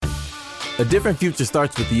A different future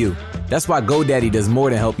starts with you. That's why GoDaddy does more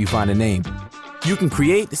than help you find a name. You can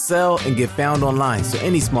create, sell, and get found online so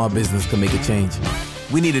any small business can make a change.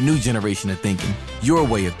 We need a new generation of thinking, your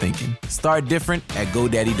way of thinking. Start different at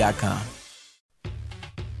GoDaddy.com.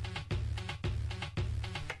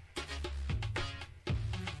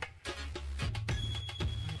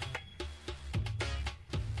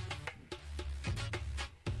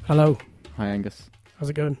 Hello. Hi, Angus. How's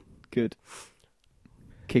it going? Good.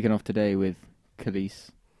 Kicking off today with Khalees.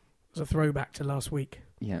 It was a throwback to last week.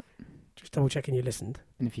 Yeah. Just double checking you listened.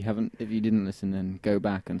 And if you didn't listen, then go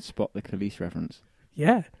back and spot the Khalees reference.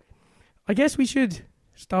 Yeah. I guess we should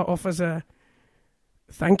start off as a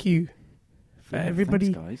thank you for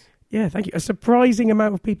everybody. Thanks, guys. Yeah, thank you. A surprising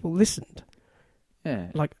amount of people listened.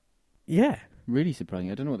 Yeah. Yeah. Really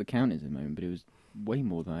surprising. I don't know what the count is at the moment, but it was way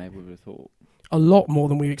more than I ever would have thought. A lot more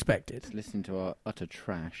than we expected. Just listen to our utter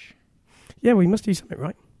trash. Yeah, we must do something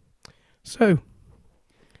right. So,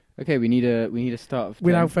 Okay, we need a start of 10.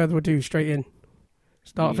 without further ado, straight in.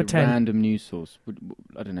 Start We for need a 10. Random news source.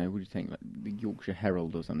 I don't know. What do you think? Like the Yorkshire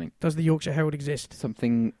Herald or something? Does the Yorkshire Herald exist?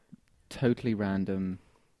 Something totally random.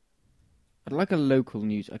 I'd like a local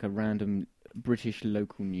news, like a random British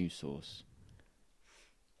local news source.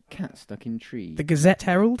 Cat stuck in tree. The Gazette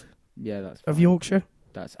Herald Yeah, that's of fine. Yorkshire.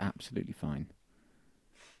 That's absolutely fine.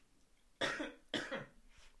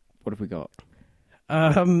 What have we got?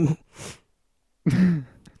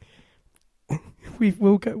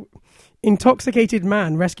 We'll go. Intoxicated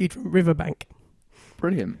man rescued from riverbank.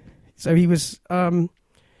 Brilliant. So he was an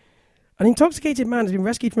intoxicated man has been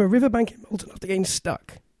rescued from a riverbank in Malton after getting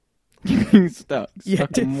stuck. Stuck? Yeah,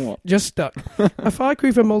 Stuck on what? Just stuck. A fire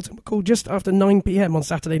crew from Malton were called just after 9 p.m. on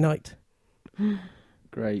Saturday night.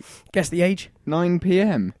 Great. Guess the age? 9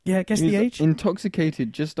 p.m. Yeah, guess He the was age?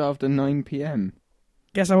 Intoxicated just after 9 p.m.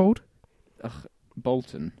 Guess how old?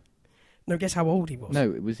 Bolton. No, guess how old he was. No,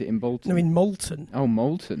 was it in Bolton? No, in Malton. Oh,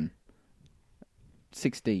 Malton.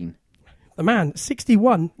 16. The man,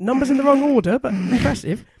 61, numbers in the wrong order, but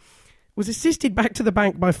impressive, was assisted back to the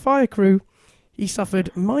bank by fire crew. He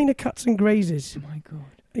suffered minor cuts and grazes. Oh my God.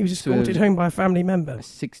 He was So escorted home by a family member. A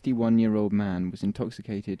 61-year-old man was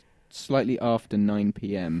intoxicated slightly after 9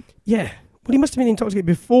 p.m. Yeah. Well, he must have been intoxicated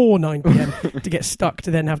before 9 p.m. to get stuck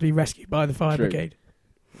to then have to be rescued by the fire True. brigade.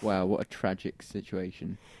 Wow, what a tragic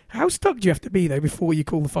situation. How stuck do you have to be, though, before you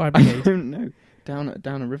call the fire I brigade? don't know.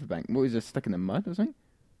 Down a riverbank. What was it, stuck in the mud or something?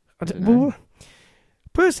 Well,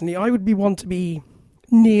 personally, I would be one to be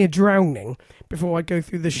near drowning before I'd go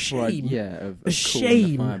through the shame of the calling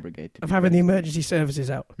shame the fire brigade to of be having the rescued. emergency services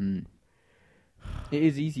out. Mm. It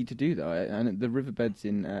is easy to do, though, and the riverbeds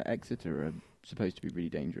in Exeter are supposed to be really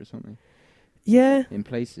dangerous, aren't they? Yeah, In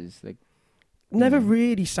places, like never Yeah.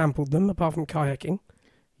 really sampled them apart from kayaking.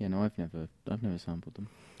 yeah, no, I've never sampled them.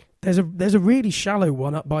 There's a really shallow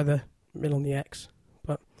one up by the Mill on the Exe.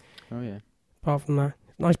 Oh yeah, Apart from that,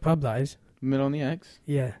 nice pub that is. Mill on the Exe.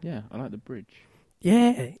 Yeah, Yeah, I like the bridge.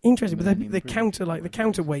 yeah, interesting. But Millennium the Bridge.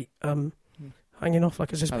 counterweight hanging off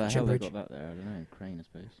like a How the suspension hell they bridge. got that there? I don't know. Crane, I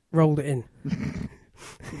suppose. Rolled it in.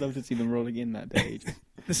 I'd love to see them rolling in that day. Just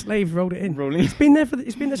The slaves rolled it in. rolling It's been there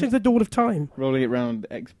since the dawn of time. it round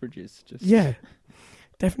X bridges. Just Yeah,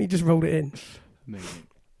 definitely just rolled it in. amazing.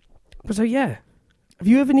 But so yeah, have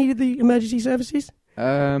you ever needed the emergency services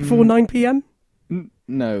Um, before 9 p.m?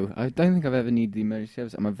 No, I don't think I've ever needed the emergency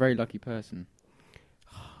service. I'm a very lucky person.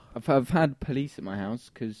 I've had police at my house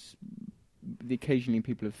because occasionally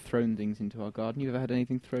people have thrown things into our garden. You ever had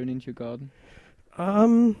anything thrown into your garden?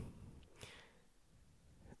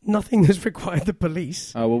 Nothing has required the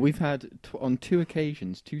police. Oh well, we've had on two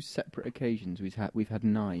separate occasions. We've had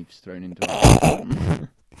knives thrown into our garden.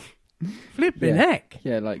 Flipping Yeah. heck!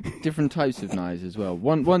 Yeah, like different types of knives as well.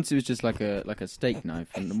 Once it was just like a steak knife,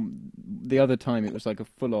 and the other time it was like a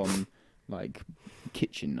full-on like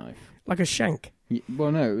kitchen knife. Like a shank.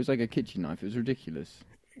 Well, no, it was like a kitchen knife. It was ridiculous.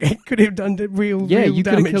 It could have done the real Yeah, real you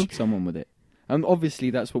could have damage. killed someone with it. And obviously,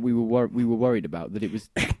 that's what we were worried about, that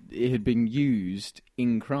it had been used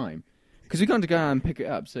in crime. Because we can't go out and pick it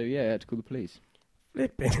up, so yeah, I had to call the police.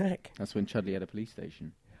 Flipping heck! That's when Chudley had a police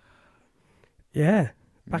station. Yeah,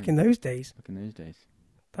 back in those days. Back in those days.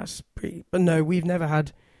 That's pretty. But no, we've never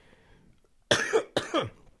had.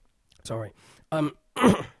 Sorry.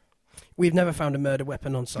 We've never found a murder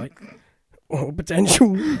weapon on site, or potential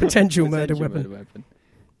murder weapon.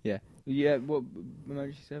 Yeah. Yeah. What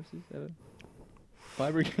emergency services ever?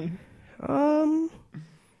 Fire brigade.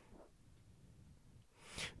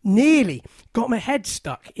 Nearly got my head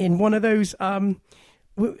stuck in one of those.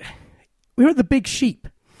 We were at the Big Sheep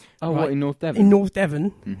Oh, Right. what in North Devon? in North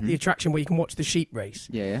Devon, Mhm. the attraction where you can watch the sheep race.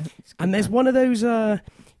 Yeah. It's good, And there's that. one of those.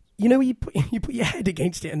 you know, you put your head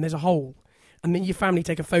against it and there's a hole, and then your family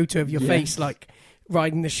take a photo of your face, like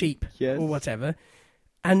riding the sheep or whatever.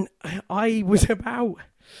 And I was about,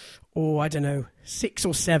 I don't know, 6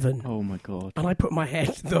 or 7. Oh my God. And I put my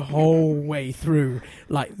head the whole way through,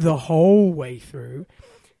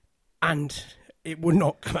 and it would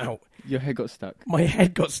not come out. Your head got stuck. My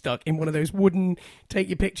head got stuck in one of those wooden take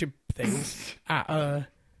your picture things at,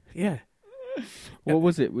 What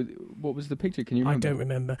was it? What was the picture? Can you remember? I don't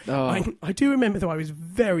remember. Oh. I do remember, though, I was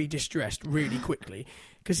very distressed really quickly,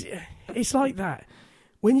 because it's like that.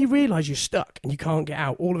 When you realise you're stuck and you can't get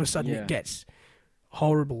out, all of a sudden it gets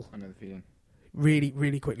horrible. I know the feeling. Really,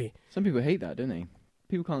 really quickly. Some people hate that, don't they?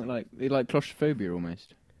 People can't, they like claustrophobia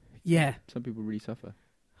almost. Yeah. Some people really suffer.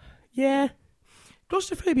 Yeah.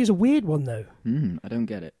 Claustrophobia is a weird one, though. I don't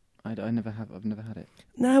get it. I've never had it.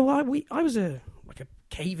 No, I was a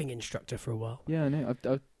caving instructor for a while. Yeah, I know.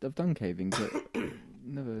 I've done caving, but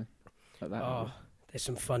never like that. Oh, there's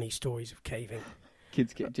some funny stories of caving.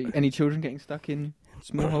 Kids any children getting stuck in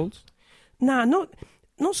small holes? Nah, not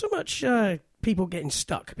so much people getting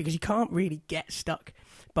stuck, because you can't really get stuck,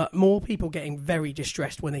 but more people getting very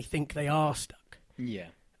distressed when they think they are stuck. Yeah.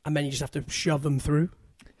 And then you just have to shove them through.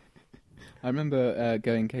 I remember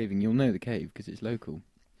going caving. You'll know the cave because it's local,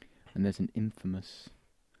 and there's an infamous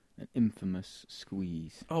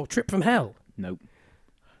squeeze. Oh, Trip from Hell. Nope.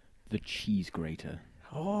 The cheese grater.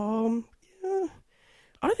 Yeah.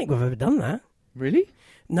 I don't think we've ever done that. Really?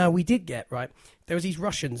 No, we did get, right, there was these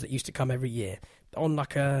Russians that used to come every year on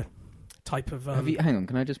like a type of... hang on,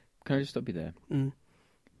 can I just stop you there?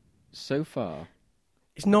 So far...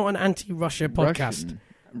 It's not an anti-Russia podcast.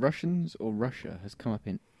 Russians or Russia has come up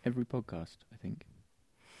in every podcast, I think.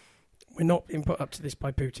 We're not being put up to this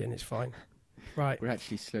by Putin, it's fine. Right. We're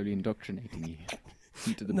actually slowly indoctrinating you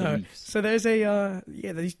into the No, beliefs. so there's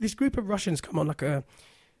this group of Russians come on like a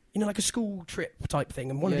school trip type thing,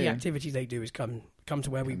 and one of the activities they do is come to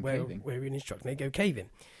where we're in instruction. They go caving.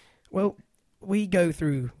 Well, we go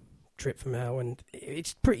through Trip from Hell, and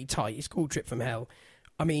it's pretty tight. It's called Trip from Hell.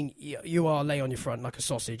 I mean, you are lay on your front like a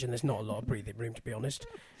sausage, and there's not a lot of breathing room, to be honest.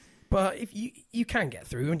 But if you can get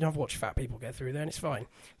through, and I've watched fat people get through there, and it's fine.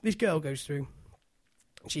 This girl goes through.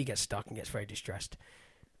 She gets stuck and gets very distressed.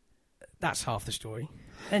 That's half the story.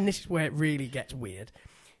 And this is where it really gets weird.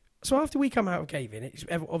 So after we come out of caving,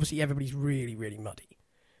 obviously everybody's really, really muddy.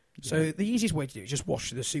 Yeah. So the easiest way to do it is just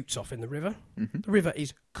wash the suits off in the river. Mm-hmm. The river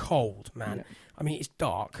is cold, man. Yeah. I mean, it's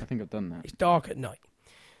dark. I think I've done that. It's dark at night.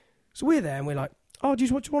 So we're there and we're like, do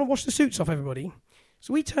you want to wash the suits off, everybody?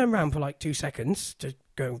 So we turn around for like 2 seconds to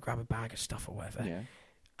go and grab a bag of stuff or whatever. Yeah.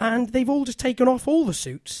 And they've all just taken off all the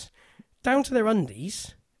suits down to their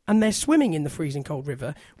undies, and they're swimming in the freezing cold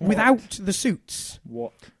river without the suits.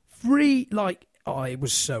 What? It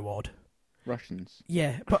was so odd. Russians.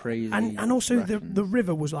 Yeah, but crazy. And also the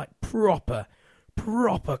river was like proper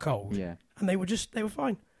cold. Yeah. And they were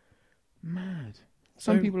fine. Mad.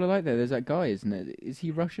 Some people are like that. There's that guy, isn't there? Is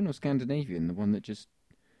he Russian or Scandinavian? The one that just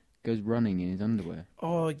goes running in his underwear.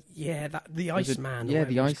 Oh yeah, the Iceman. Yeah,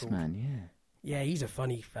 the Iceman. Yeah. Yeah, he's a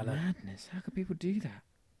funny fella. Madness. How could people do that?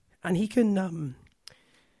 And he claims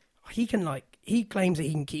that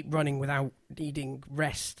he can keep running without needing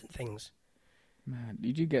rest and things. Man,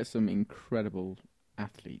 you do get some incredible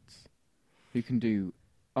athletes who can do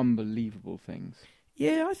unbelievable things.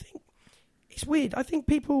 Yeah, I think it's weird. I think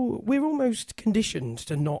we're almost conditioned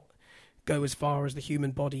to not go as far as the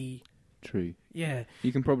human body. True. Yeah.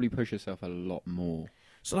 You can probably push yourself a lot more.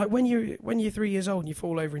 So like when you're 3 years old and you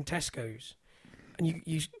fall over in Tesco's and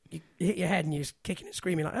you hit your head and you're kicking and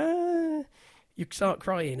screaming like, you start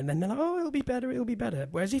crying and then they're like, it'll be better.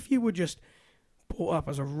 Whereas if you were just brought up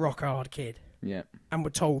as a rock hard kid, yeah, and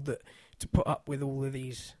were told that to put up with all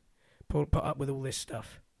this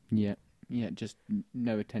stuff, yeah, just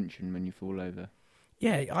no attention when you fall over.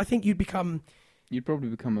 Yeah, I think you'd probably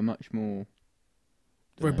become a much more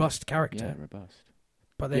robust character. Yeah, robust.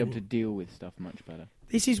 But then be able to deal with stuff much better.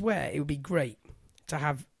 This is where it would be great to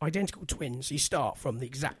have identical twins. So you start from the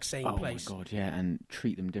exact same place. Oh my god, yeah, and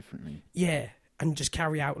treat them differently. Yeah, and just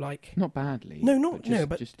carry out not badly.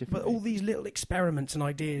 But all these little experiments and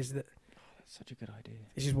ideas that. That's such a good idea.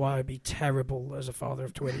 This is why I'd be terrible as a father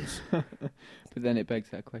of twins. But then it begs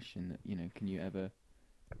that question that can you ever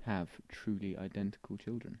have truly identical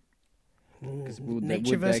children? Because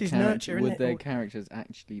nature versus nurture. Would their characters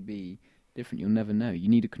actually be different? You'll never know. You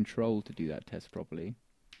need a control to do that test properly.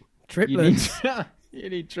 Triplets. You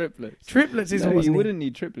need triplets. Triplets is you wouldn't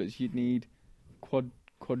need triplets. You'd need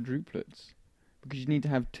quadruplets, because you need to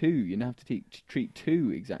have 2. You'd have to treat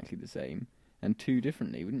 2 exactly the same and 2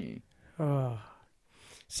 differently, wouldn't you? Oh.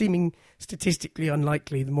 seeming statistically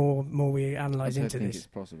unlikely the more we analyse into I think this. it's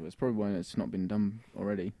possible. It's probably why it's not been done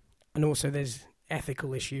already. And also there's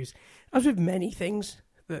ethical issues. As with many things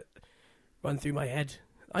that run through my head,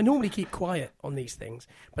 I normally keep quiet on these things,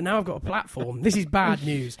 but now I've got a platform. This is bad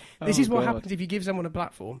news. This is what happens if you give someone a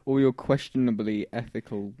platform. All your questionably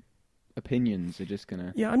ethical opinions are just going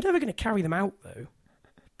to... Yeah, I'm never going to carry them out, though.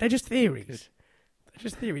 They're just theories. They're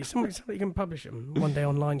just theories. Somebody can publish them one day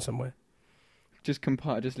online somewhere. Just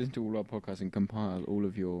listen to all our podcasts and compile all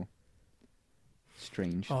of your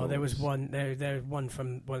strange thoughts. There was one. There one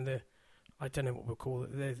from one of the... I don't know what we'll call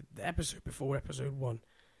it. The episode before episode 1.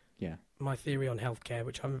 Yeah. My theory on healthcare,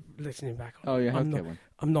 which I'm listening back on. Oh, yeah, healthcare one.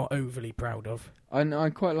 I'm not overly proud of. I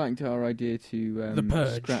quite liked our idea to... the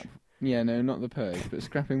Purge. Yeah, no, not the Purge, but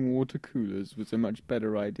scrapping water coolers was a much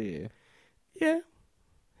better idea. Yeah.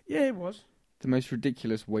 Yeah, it was. The most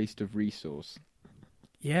ridiculous waste of resource.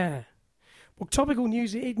 Yeah. Well, topical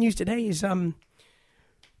news today is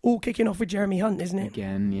all kicking off with Jeremy Hunt, isn't it?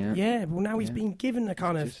 Again, yeah. Yeah, well, now he's been given a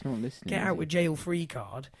kind of get out with jail free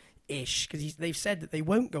card-ish, because they've said that they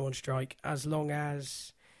won't go on strike as long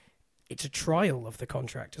as it's a trial of the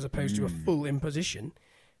contract as opposed to a full imposition,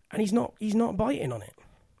 and he's not biting on it.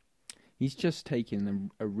 He's just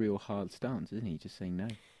taking a real hard stance, isn't he? Just saying no.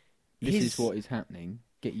 This is what is happening.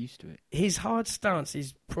 Get used to it. His hard stance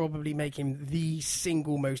is probably making him the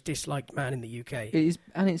single most disliked man in the UK. It is,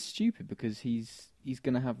 and it's stupid because he's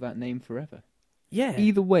going to have that name forever. Yeah.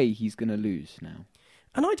 Either way, he's going to lose now.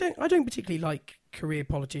 And I don't particularly like career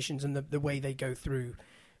politicians and the way they go through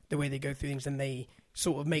things, and they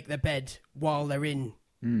sort of make their bed while they're in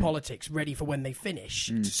politics, ready for when they finish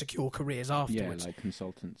to secure careers afterwards. Yeah, like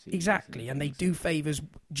consultancy. Exactly, and they do favours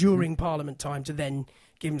during Parliament time to then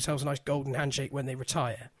give themselves a nice golden handshake when they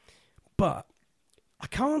retire. But I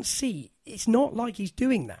can't see, it's not like he's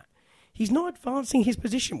doing that. He's not advancing his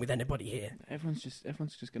position with anybody here. Everyone's just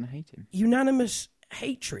going to hate him. Unanimous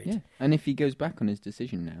hatred. Yeah, and if he goes back on his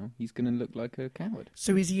decision now, he's going to look like a coward.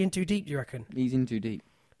 So is he in too deep, do you reckon? He's in too deep.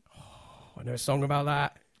 Oh, I know a song about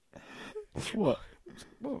that. What?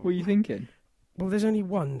 What are you thinking? Well, there's only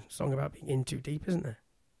one song about being in too deep, isn't there?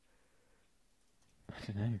 I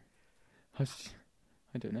don't know.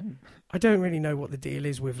 I don't know. I don't really know what the deal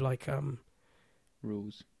is with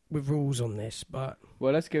rules. With rules on this, but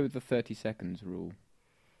well, let's go with the 30 seconds rule,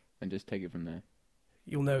 and just take it from there.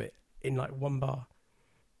 You'll know it in like one bar.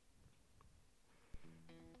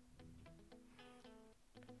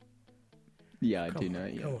 Yeah, I do know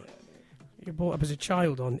it. Yeah. You brought up as a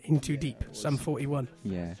child on In Too Deep, Sum 41.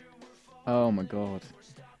 Yeah. Oh my god.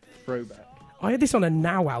 Throwback. I had this on a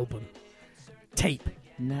Now album. Tape.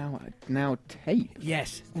 Now tape?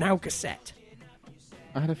 Yes, Now cassette.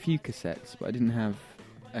 I had a few cassettes, but I didn't have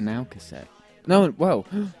a Now cassette. No, well,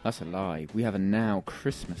 that's a lie. We have a Now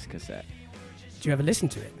Christmas cassette. Do you ever listen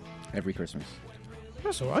to it? Every Christmas.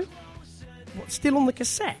 That's alright. What, still on the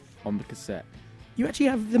cassette? On the cassette. You actually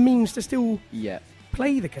have the means to still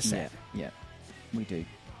play the cassette? Yeah, we do.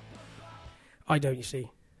 I don't, you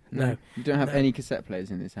see. No. You don't have any cassette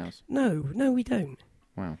players in this house? No, we don't.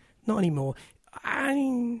 Wow. Not anymore.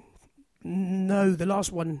 No, the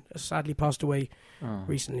last one sadly passed away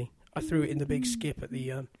recently. I threw it in the big skip at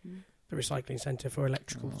the recycling centre for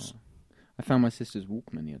electricals. I found my sister's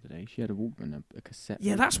Walkman the other day. She had a Walkman, a cassette.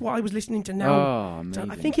 Yeah, Walkman. That's what I was listening to now. Oh,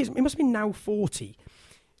 amazing. I think it must have been Now 40,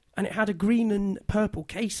 and it had a green and purple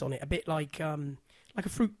case on it, a bit like a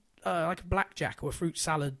fruit, like a blackjack or a fruit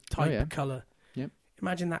salad type colour. Yep.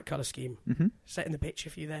 Imagine that colour scheme. Setting the picture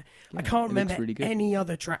for you there. Yeah, I can't remember really any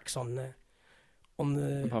other tracks on there.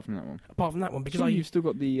 Apart from that one. Because you've still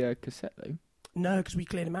got the cassette though. No, because we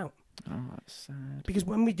cleared them out. Oh, that's sad. Because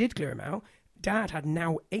when we did clear them out, Dad had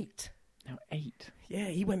Now 8. Now 8? Yeah,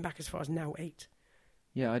 he went back as far as Now 8.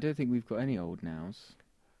 Yeah, I don't think we've got any old Nows.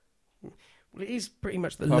 Well, it is pretty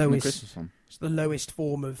much the Apart lowest. From the Christmas one. It's the lowest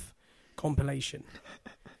form of compilation.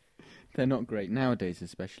 They're not great nowadays,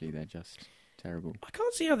 especially. They're just terrible. I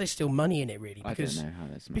can't see how there's still money in it, really. Because, I don't know how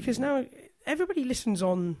there's money. Because now everybody listens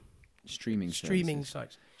on streaming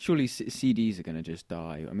sites. Surely CDs are going to just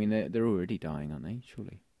die. I mean, they're already dying, aren't they?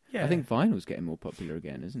 Surely. Yeah. I think vinyl's getting more popular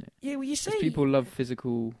again, isn't it? Yeah, well, you say people love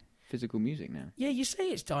physical music now. Yeah, you say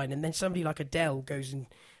it's dying, and then somebody like Adele goes and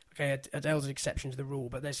Adele's an exception to the rule,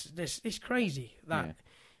 but it's crazy that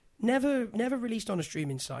never released on a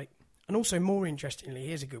streaming site, and also more interestingly,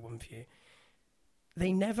 here's a good one for you.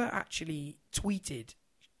 They never actually tweeted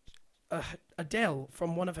Adele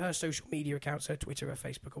from one of her social media accounts, her Twitter, her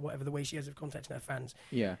Facebook, or whatever the way she has of contacting her fans.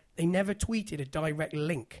 Yeah, they never tweeted a direct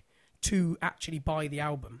link to actually buy the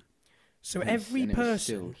album. So every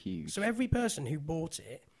person who bought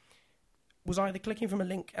it was either clicking from a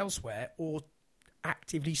link elsewhere or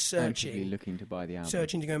actively searching, actively looking to buy the album,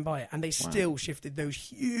 searching to go and buy it, and they still shifted those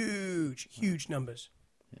huge numbers.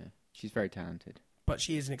 Yeah, she's very talented, but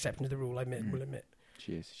she is an exception to the rule. Will admit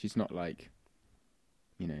she is. She's not like,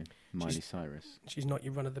 Miley Cyrus. She's not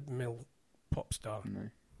your run-of-the-mill pop star.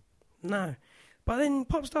 No. But then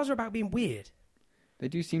pop stars are about being weird. They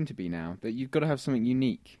do seem to be now. That you've got to have something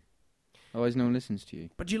unique, otherwise no one listens to you.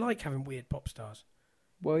 But do you like having weird pop stars?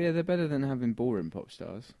 Well, yeah, they're better than having boring pop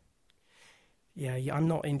stars. Yeah, I'm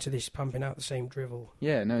not into this pumping out the same drivel.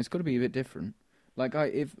 Yeah, no, it's got to be a bit different. Like, I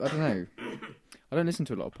don't know. I don't listen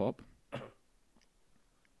to a lot of pop.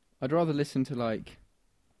 I'd rather listen to, like,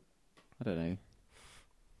 I don't know.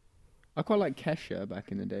 I quite like Kesha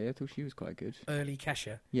back in the day. I thought she was quite good. Early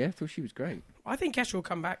Kesha. Yeah, I thought she was great. I think Kesha will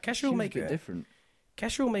come back. Kesha will make a bit different.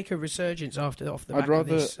 Kesha will make a resurgence off the back of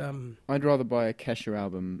this. I'd rather buy a Kesha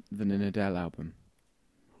album than an Adele album.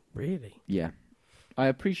 Really? Yeah. I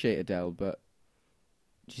appreciate Adele, but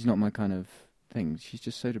she's not my kind of thing. She's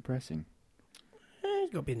just so depressing.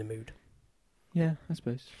 You've got to be in the mood. Yeah, I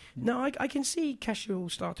suppose. Yeah. No, I can see Kesha will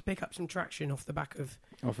start to pick up some traction off the back of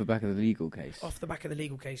the legal case. Off the back of the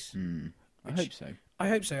legal case. I hope so. I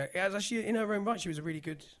hope so. As actually, in her own right, she was a really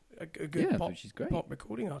good, she's great. pop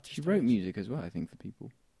recording artist. She wrote music as well, I think, for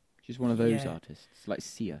people. She's one of those artists, like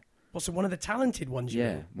Sia. Well, so one of the talented ones. You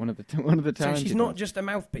know? one of the talented. So she's not just a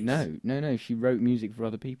mouthpiece. No. She wrote music for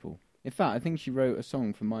other people. In fact, I think she wrote a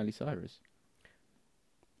song for Miley Cyrus.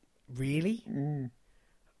 Really?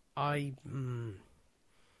 I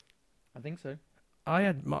think so. I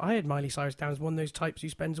had Miley Cyrus down as one of those types who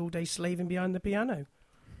spends all day slaving behind the piano.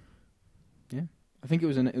 Yeah, I think it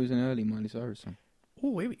was an early Miley Cyrus song.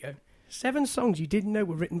 Oh, here we go. 7 songs you didn't know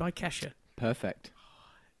were written by Kesha. Perfect.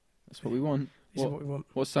 That's what we want. This is what we want.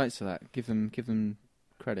 What sites are that? Give them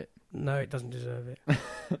credit. No, it doesn't deserve it.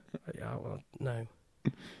 Yeah, well, no.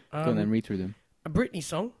 Go on then, read through them. A Britney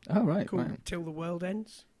song. Oh, right. Called Wow. Till the World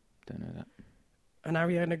Ends. Don't know that. An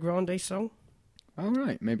Ariana Grande song. Oh,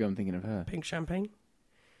 right. Maybe I'm thinking of her. Pink Champagne.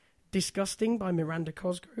 Disgusting by Miranda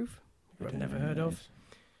Cosgrove, who I've never heard of.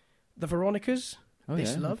 The Veronicas. Oh,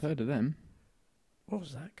 This yeah, Love. I've heard of them. What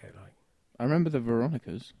was that go like? I remember the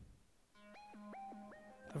Veronicas.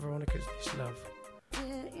 The Veronicas, This Love.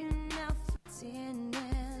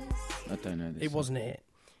 I don't know this. It wasn't it.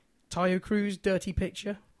 Tayo Cruz, Dirty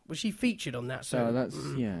Picture. Was she featured on that song? Oh, that's,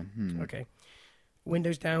 yeah. Okay.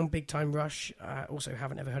 Windows Down, Big Time Rush. Also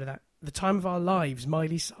haven't ever heard of that. The Time of Our Lives,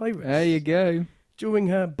 Miley Cyrus. There you go. During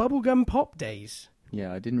her bubblegum pop days.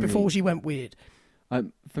 Yeah, I didn't Before she went weird.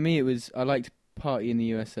 For me, I liked Party in the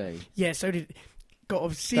USA. Yeah, so did... Got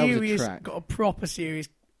a proper serious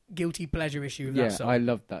guilty pleasure issue with that song. Yeah, I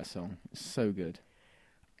loved that song. It's so good.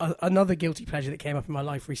 Another guilty pleasure that came up in my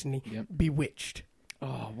life recently, Bewitched.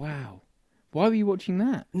 Oh, wow. Why were you watching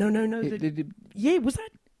that? No. Yeah, was that...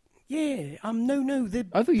 Yeah, no.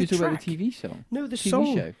 I thought you were talking track. about the TV song. No, the TV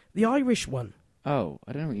song. show. The Irish one. Oh,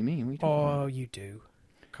 I don't know what you mean. What are you talking about? You do.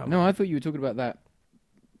 No, I thought you were talking about that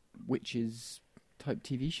witches type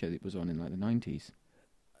TV show that was on in like the 90s.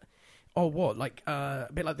 Oh, what? Like a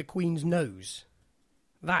bit like The Queen's Nose?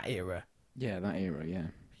 That era? Yeah, that era, yeah.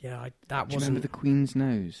 Yeah, Do you remember The Queen's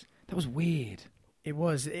Nose? That was weird. It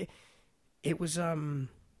was. It was,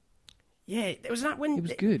 Yeah, it was that when... It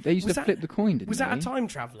was good. They used to flip the coin, didn't they? Was that a time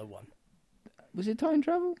traveller one? Was it time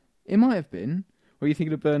travel? It might have been. Or are you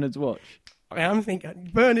thinking of Bernard's Watch? I'm thinking...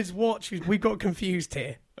 Bernard's Watch, we got confused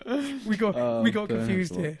here. We got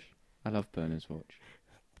confused here. I love Bernard's Watch.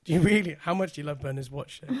 Do you really? How much do you love Bernard's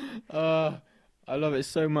Watch? I love it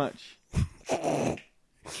so much.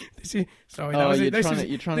 This is, sorry,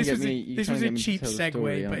 you're trying to get me. This was a cheap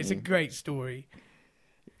segue, but it's a great story.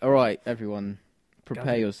 All right, everyone,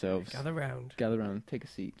 prepare yourselves. Gather round. Take a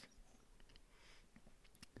seat.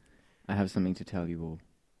 I have something to tell you all.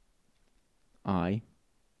 I,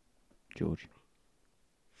 George,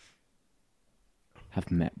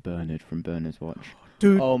 have met Bernard from Bernard's Watch.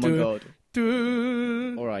 Oh my god.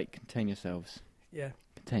 All right, contain yourselves. Yeah.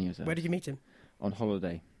 Contain yourselves. Where did you meet him? On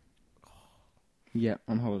holiday. Yeah,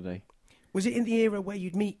 on holiday. Was it in the era where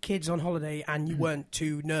you'd meet kids on holiday and you weren't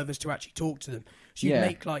too nervous to actually talk to them? So you'd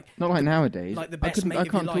make like... Not like nowadays. Like the best mate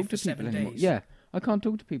of your life for 7 days. Anymore. Yeah, I can't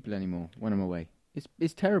talk to people anymore when I'm away.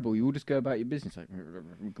 It's terrible. You all just go about your business like,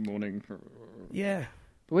 good morning. Yeah.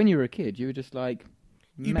 But when you were a kid, you were just like...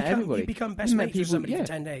 everybody. You become best mates with somebody for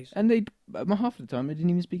 10 days. And half the time, they didn't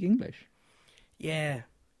even speak English. Yeah.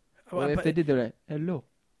 Or if they did, they were like, hello.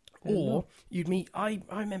 Or you'd meet... I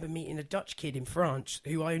remember meeting a Dutch kid in France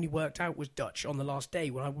who I only worked out was Dutch on the last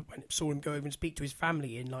day when I saw him go over and speak to his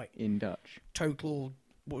family in Dutch. Total...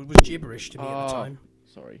 What was gibberish to me at the time.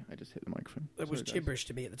 Sorry, I just hit the microphone. It was Sorry, gibberish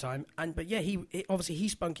to me at the time. But yeah, he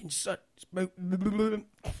spoke in such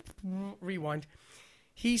rewind.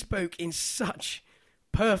 He spoke in such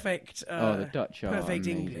perfect the Dutch are perfect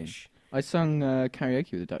amazing. English. I sung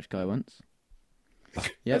karaoke with a Dutch guy once.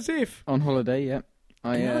 Yep. As if On holiday, yeah.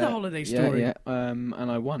 another holiday story. Yeah, and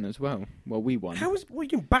I won as well. Well, we won. You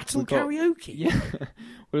can battle karaoke? Yeah. Well,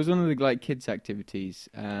 it was one of the kids' activities,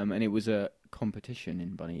 and it was a competition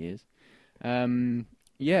in bunny ears.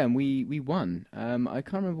 Yeah, and we won. I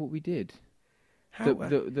can't remember what we did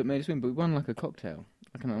that made us win, but we won a cocktail,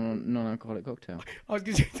 a non-alcoholic cocktail. I was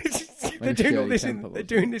going to say, they're doing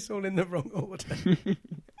this all in the wrong order.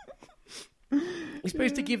 You're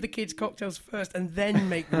supposed to give the kids cocktails first and then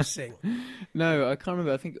make them sing. No, I can't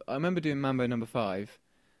remember. I remember doing Mambo No. 5,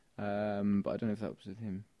 but I don't know if that was with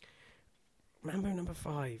him. Mambo No.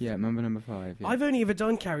 5? Yeah, Mambo No. 5. Yeah. I've only ever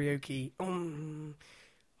done karaoke.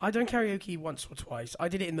 I've done karaoke once or twice. I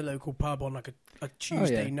did it in the local pub on a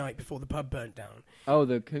Tuesday night before the pub burnt down. Oh,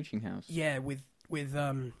 the coaching house. Yeah, with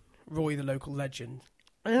Roy, the local legend.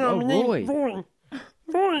 Oh, Roy.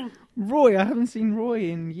 Roy, I haven't seen Roy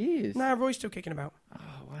in years. Nah, Roy's still kicking about. Oh,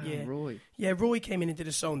 wow, yeah. Roy. Yeah, Roy came in and did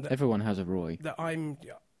a song that... Everyone has a Roy. I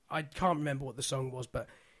can't remember what the song was, but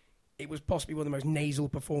it was possibly one of the most nasal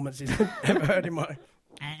performances I've ever heard in my...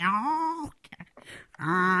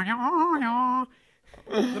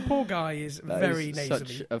 The poor guy is very nasally.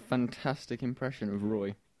 Such a fantastic impression of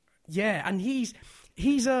Roy. Yeah, and he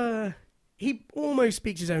almost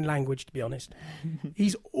speaks his own language, to be honest.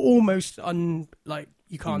 He's almost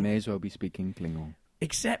you can't... He may as well be speaking Klingon.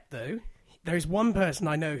 Except, though, there is one person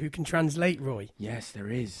I know who can translate Roy. Yes, there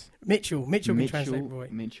is. Mitchell can translate Roy.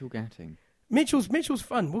 Mitchell Gatting. Mitchell's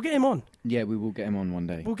fun. We'll get him on. Yeah, we will get him on one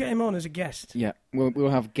day. We'll get him on as a guest. Yeah, we'll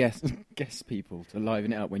have guest people to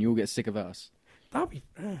liven it up when you all get sick of us. That'll be...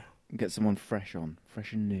 Get someone fresh and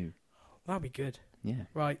new. That'll be good. Yeah.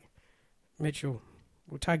 Right, Mitchell,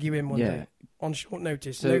 we'll tag you in one day. On short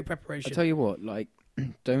notice, so, no preparation. I'll tell you what,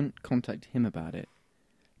 don't contact him about it.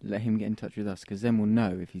 Let him get in touch with us, because then we'll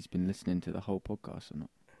know if he's been listening to the whole podcast or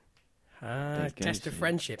not. Test of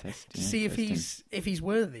friendship. See if he's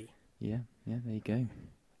worthy. Yeah, there you go.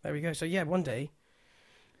 There we go. So yeah, one day,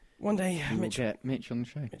 we'll get Mitch on the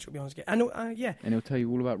show. Mitch will be on again. And yeah, and he'll tell you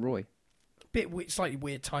all about Roy. Slightly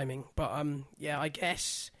weird timing, but yeah, I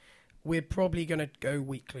guess we're probably going to go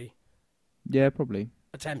weekly. Yeah, probably.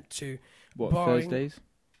 Attempt to. What, Thursdays?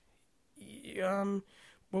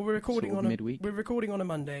 Well, we're recording on midweek. We're recording on a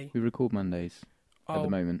Monday. We record Mondays at the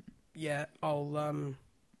moment. Yeah, I'll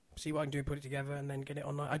see what I can do, put it together, and then get it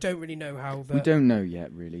online. I don't really know how we don't know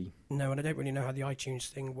yet, really. No, and I don't really know how the iTunes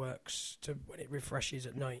thing works when it refreshes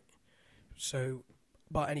at night. So,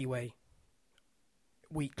 but anyway,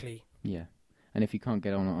 weekly. Yeah, and if you can't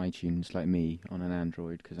get on iTunes like me on an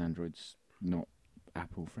Android, because Android's not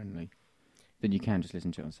Apple friendly, then you can just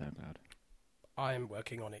listen to it on SoundCloud. I am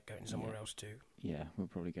working on it, going somewhere else too. Yeah, we'll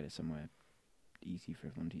probably get it somewhere easy for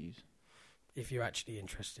everyone to use. If you're actually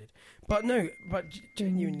interested. But no,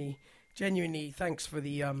 genuinely, thanks for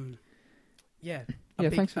the,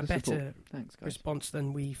 thanks for the better support. Thanks, guys. Response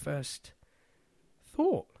than we first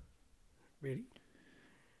thought, really.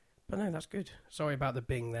 But no, that's good. Sorry about the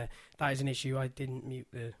bing there. That is an issue. I didn't mute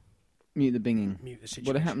the binging. Mute the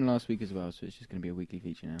situation. Well, it happened last week as well, so it's just going to be a weekly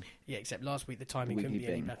feature now. Yeah, except last week the timing couldn't be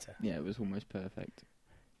any better. Yeah, it was almost perfect.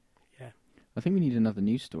 Yeah. I think we need another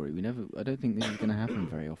news story. I don't think this is going to happen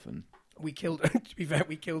very often. We killed. To be fair,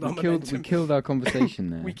 we killed our momentum. We killed our conversation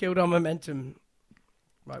there. We killed our momentum.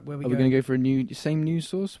 Right, where we Are we going to go for same news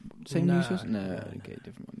source? News source? No, okay,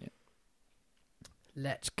 different one. Yeah.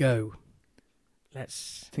 Let's go.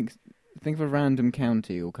 Let's think of a random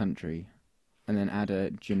county or country, and then add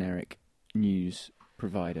a generic news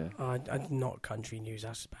provider. Not country news.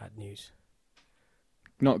 That's bad news.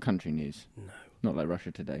 Not country news. No. Not like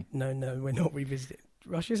Russia Today. No, we're not revisiting.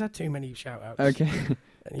 Russia's had too many shout-outs. Okay.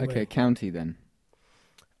 Anyway. Okay, county then.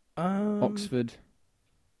 Oxford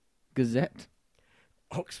Gazette.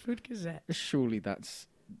 Oxford Gazette. Surely that's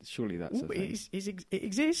a thing. It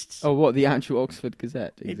exists. Oh, what, the actual Oxford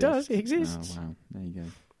Gazette exists? It does. It exists. Oh, wow. There you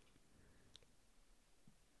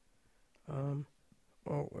go.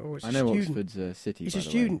 I know Oxford's a city. It's a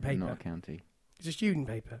student paper, not a county. It's a student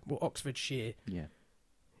paper. Well, Oxfordshire. Yeah.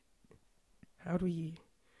 How do we?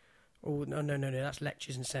 Oh no! That's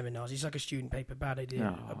lectures and seminars. It's like a student paper. Bad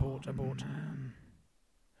idea. Abort.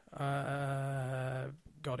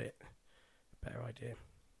 Got it. Better idea.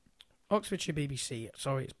 Oxfordshire BBC.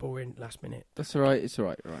 Sorry, it's boring. Last minute. That's all right. It's all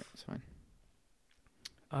right. All right, it's fine.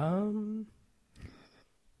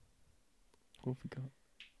 What have we got?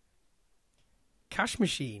 Cash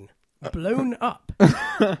machine. blown up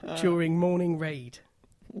during morning raid.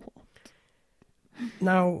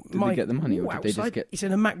 Now, did they get the money, or did they just get... It's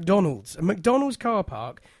in a McDonald's. A McDonald's car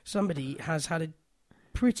park. Somebody has had a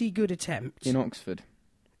pretty good attempt. In Oxford?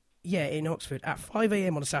 Yeah, in Oxford. At 5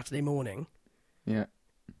 a.m. on a Saturday morning. Yeah.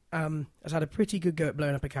 Has had a pretty good go at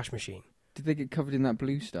blowing up a cash machine. Did they get covered in that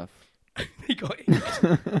blue stuff? They got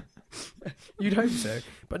it. You'd hope so.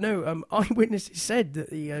 But no, eyewitnesses said that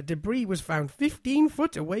the debris was found 15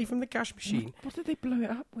 foot away from the cash machine. What did they blow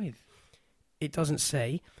it up with? It doesn't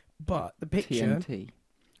say, but the picture... TNT.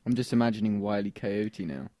 I'm just imagining Wile E. Coyote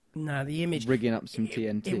now. Nah, the image... Rigging up some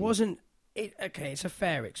TNT. It wasn't... Okay, it's a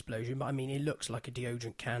fair explosion, but I mean, it looks like a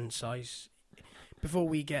deodorant can size. Before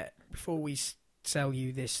we sell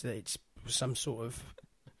you this, that it's some sort of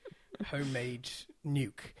homemade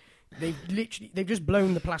nuke... They've just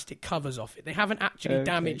blown the plastic covers off it. They haven't actually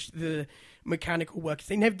damaged the mechanical workers.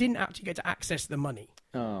 They didn't actually get to access the money.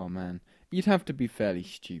 Oh, man. You'd have to be fairly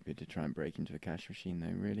stupid to try and break into a cash machine,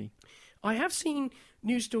 though, really. I have seen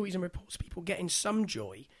news stories and reports of people getting some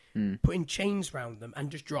joy, putting chains round them and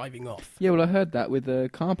just driving off. Yeah, well, I heard that with a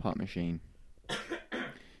car park machine.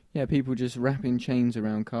 Yeah, people just wrapping chains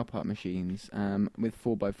around car park machines with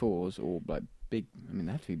 4x4s or, like, big... I mean,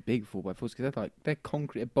 they have to be big 4x4s because they're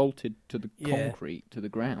concrete, they're bolted to the concrete, to the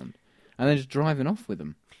ground. And they're just driving off with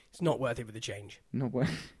them. It's not worth it with the change. Not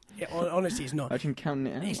worth Yeah, honestly, it's not. Imagine counting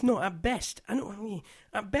it out. It's not at best. I mean,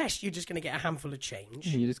 at best, you're just going to get a handful of change.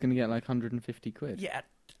 Yeah, you're just going to get like 150 quid. Yeah,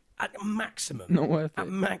 at maximum. Not worth it. At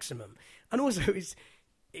maximum. And also,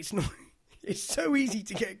 it's not... It's so easy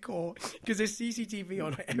to get caught because there's CCTV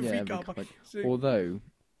on every car park. So, although,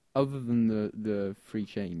 other than the free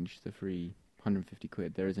change, the free 150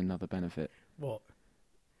 quid, there is another benefit. What?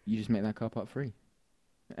 You just make that car park free.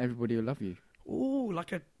 Everybody will love you. Oh,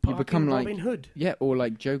 like a you become Robin like Hood. Yeah, or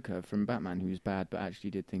like Joker from Batman, who's bad but actually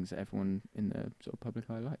did things that everyone in the sort of public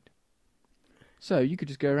eye liked. So you could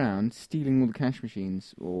just go around stealing all the cash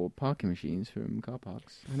machines or parking machines from car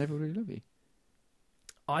parks, and everybody will love you.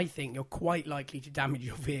 I think you're quite likely to damage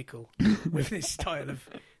your vehicle with this style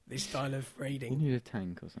of raiding. You need a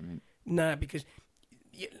tank or something. Nah, because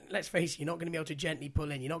let's face it, you're not going to be able to gently pull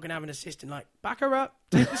in. You're not going to have an assistant like, back her up,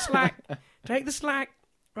 take the slack, take the slack,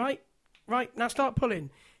 right, now start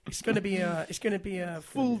pulling. It's going to be a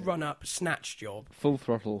full run up snatch job. Full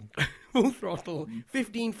throttle. Full throttle.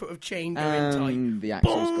 15 foot of chain going tight. The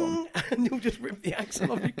axle's gone. And you'll just rip the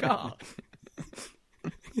axle off your car.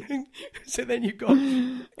 So then you've got...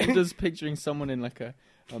 I'm just picturing someone in like a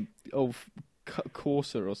old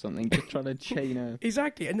Corsa or something, just trying to chain a...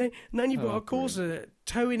 Exactly, and then you've got a Corsa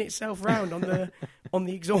towing itself round on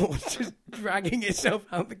the exhaust, just dragging itself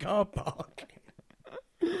out the car park.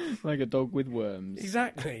 Like a dog with worms.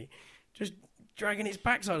 Exactly. Just dragging its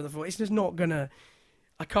backside of the floor. It's just not going to...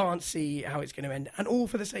 I can't see how it's going to end. And all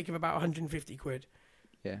for the sake of about 150 quid.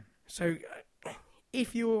 Yeah. So,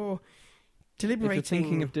 if you're deliberating... If you're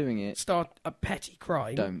thinking of doing it... Start a petty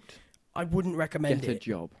crime... Don't. I wouldn't recommend it. Get a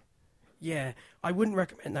job. Yeah. I wouldn't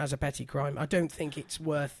recommend that as a petty crime. I don't think it's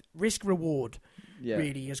worth... Risk-reward,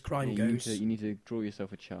 really, as crime goes. You need to draw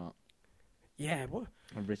yourself a chart. Yeah, what?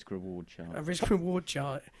 A risk-reward chart. A risk-reward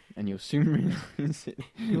chart. And you'll soon realise it.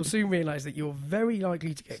 You'll soon realise that you're very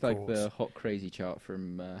likely to get It's like the hot crazy chart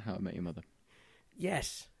from How I Met Your Mother.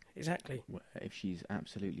 Yes, exactly. Where if she's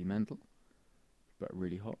absolutely mental, but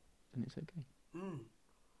really hot, then it's okay. Mm.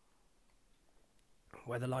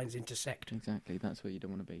 Where the lines intersect. Exactly, that's where you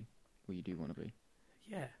don't want to be. Where you do want to be.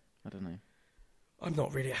 Yeah. I don't know. I'm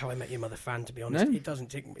not really a How I Met Your Mother fan, to be honest. No? It doesn't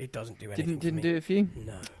do anything Didn't for me. do it for you?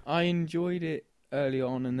 No. I enjoyed it early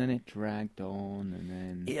on, and then it dragged on, and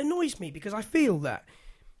then... It annoys me, because I feel that,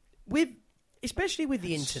 especially with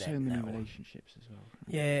the internet so many now, relationships as well.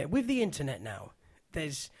 Yeah, with the internet now,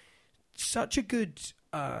 there's such a good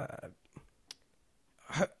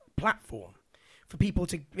platform for people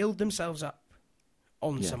to build themselves up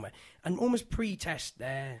on somewhere and almost pre-test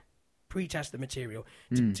the material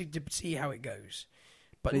to see how it goes.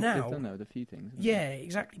 But they've now, done that with a few things. Yeah,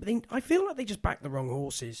 exactly. But I feel like they just back the wrong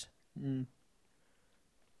horses. Mm.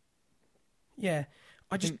 Yeah,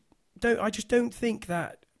 I just don't think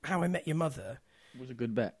that How I Met Your Mother was a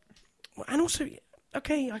good bet. And also,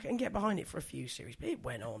 okay, I can get behind it for a few series, but it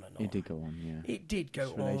went on and on. It did go on, yeah. It did go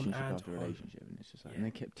it's on relationship and after on. relationship, and it's just like, and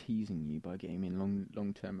they kept teasing you by getting in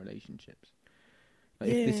long-term relationships.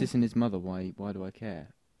 Like, if this isn't his mother, why do I care?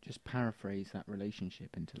 Just paraphrase that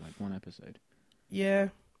relationship into like one episode. Yeah,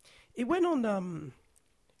 it went on.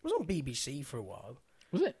 It was on BBC for a while.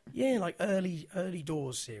 Was it? Yeah, like early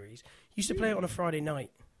doors series. Used to play it on a Friday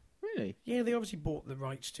night. Really? Yeah, they obviously bought the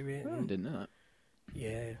rights to it. I didn't know that.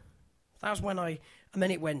 Yeah, That was when and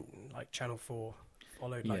then it went like Channel 4,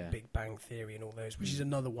 followed like Big Bang Theory and all those, which is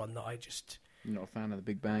another one that I just... You're not a fan of the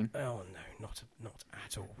Big Bang? Oh, no, not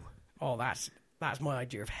at all. Oh, that's my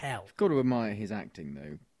idea of hell. I've got to admire his acting,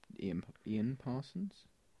 though. Ian Parsons?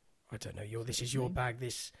 I don't know. This is your bag,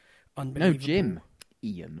 this unbelievable... No, Jim.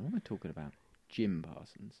 Ian, what am I talking about? Jim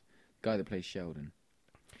Parsons. Guy that plays Sheldon.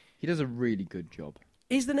 He does a really good job.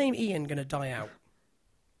 Is the name Ian going to die out?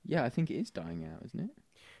 Yeah, I think it is dying out, isn't it?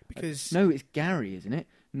 Because... No, it's Gary, isn't it?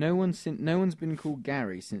 No one's been called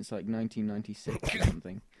Gary since like 1996 or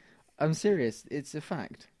something. I'm serious. It's a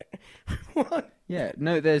fact. What? Yeah.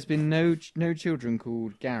 No, there's been no children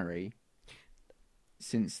called Gary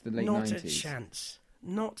since the late 90s. Not a chance.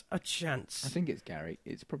 Not a chance. I think it's Gary.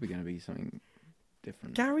 It's probably going to be something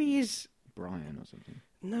different. Gary is... Brian or something.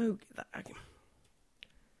 No.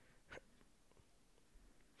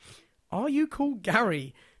 Are you called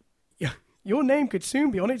Gary? Your name could soon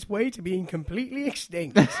be on its way to being completely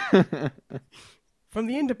extinct. From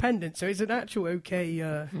the Independent, so it's an actual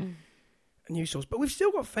okay news source. But we've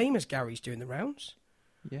still got famous Garys doing the rounds.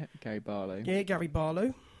 Yeah, Gary Barlow. Yeah, Gary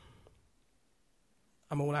Barlow.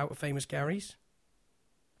 I'm all out of famous Garys.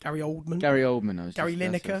 Gary Oldman. Gary Oldman. Gary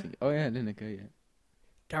Lineker. Oh yeah, Lineker. Yeah.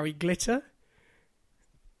 Gary Glitter.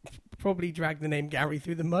 Probably dragged the name Gary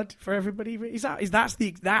through the mud for everybody. That's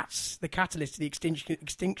the catalyst to the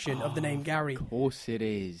extinction of the name Gary. Of course it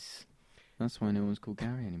is. That's why no one's called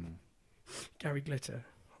Gary anymore. Gary Glitter.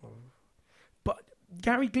 But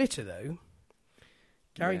Gary Glitter though,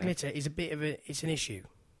 Glitter is a bit of it's an issue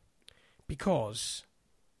because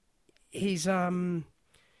he's not.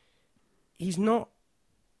 Where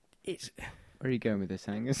are you going with this,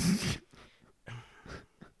 Angus?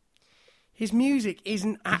 His music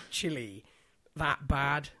isn't actually that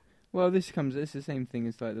bad. Well, it's the same thing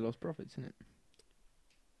as like the Lost Prophets, isn't it?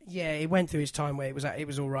 Yeah, it went through his time where it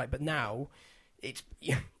was all right, but now it's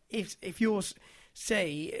if you're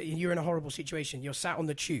you're in a horrible situation, you're sat on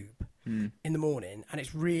the tube in the morning and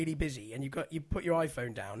it's really busy, and you put your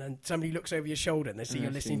iPhone down and somebody looks over your shoulder and they see you're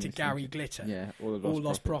listening to Gary Glitter, or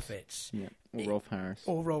Lost Prophets, yeah, or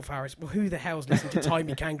Rolf Harris. Well, who the hell's listening to Tie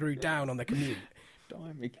Me Kangaroo Down on the commute?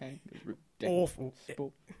 Tie Me Kangaroo. Awful.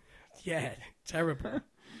 Yeah, terrible.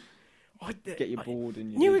 Get your board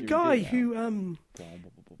in. Knew a guy who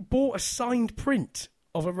bought a signed print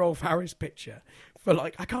of a Rolf Harris picture for I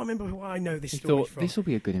can't remember who I know this story from. This will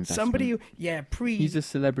be a good investment. Somebody, he's a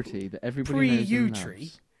celebrity that everybody knows and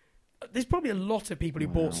loves. There's probably a lot of people who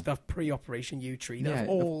bought stuff pre-Operation U-Tree.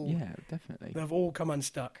 Definitely. They've all come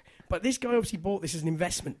unstuck. But this guy obviously bought this as an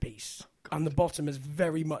investment piece, and the bottom has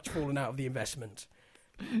very much fallen out of the investment.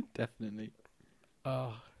 Definitely.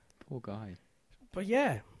 Poor guy. But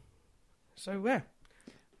yeah. So yeah.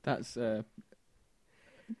 That's a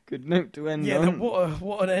good note to end on. Yeah,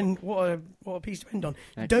 what a piece to end on.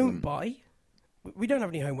 Excellent. Don't buy. We don't have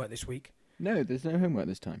any homework this week. No, there's no homework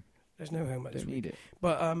this time. There's no homework this week. Don't need it.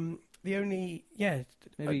 But the only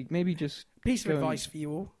maybe just piece of advice for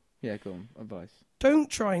you all. Yeah, go on. Advice. Don't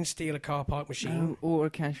try and steal a car park machine. Or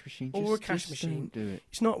a cash machine. Just don't do it.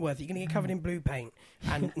 It's not worth it. You're going to get covered in blue paint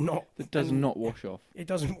and not... It does not wash off. It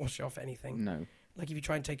doesn't wash off anything. No. Like if you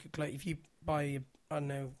try and take if you buy, I don't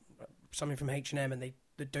know, something from H&M and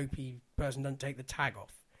the dopey person doesn't take the tag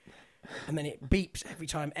off. And then it beeps every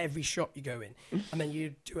time, every shop you go in. And then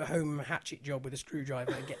you do a home hatchet job with a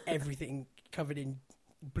screwdriver and get everything covered in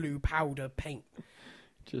blue powder paint.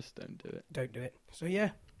 Just don't do it. Don't do it. So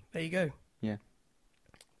yeah, there you go. Yeah.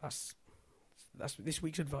 That's this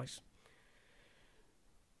week's advice.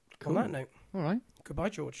 Cool. On that note. All right. Goodbye,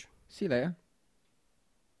 George. See you later.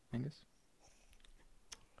 Angus.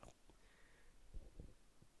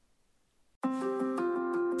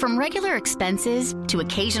 From regular expenses to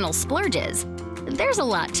occasional splurges, there's a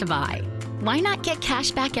lot to buy. Why not get cash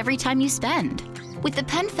back every time you spend? With the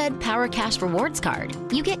PenFed Power Cash Rewards Card,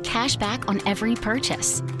 you get cash back on every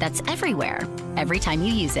purchase. That's everywhere, every time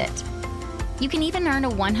you use it. You can even earn a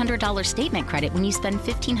 $100 statement credit when you spend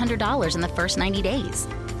 $1,500 in the first 90 days.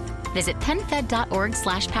 Visit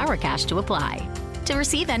PenFed.org/PowerCash to apply. To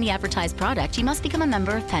receive any advertised product, you must become a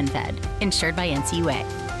member of PenFed, insured by NCUA.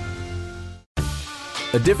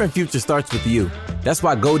 A different future starts with you. That's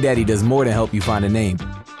why GoDaddy does more than help you find a name.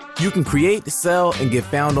 You can create, sell, and get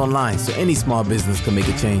found online so any small business can make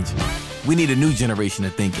a change. We need a new generation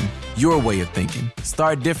of thinking, your way of thinking.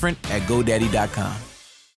 Start different at GoDaddy.com.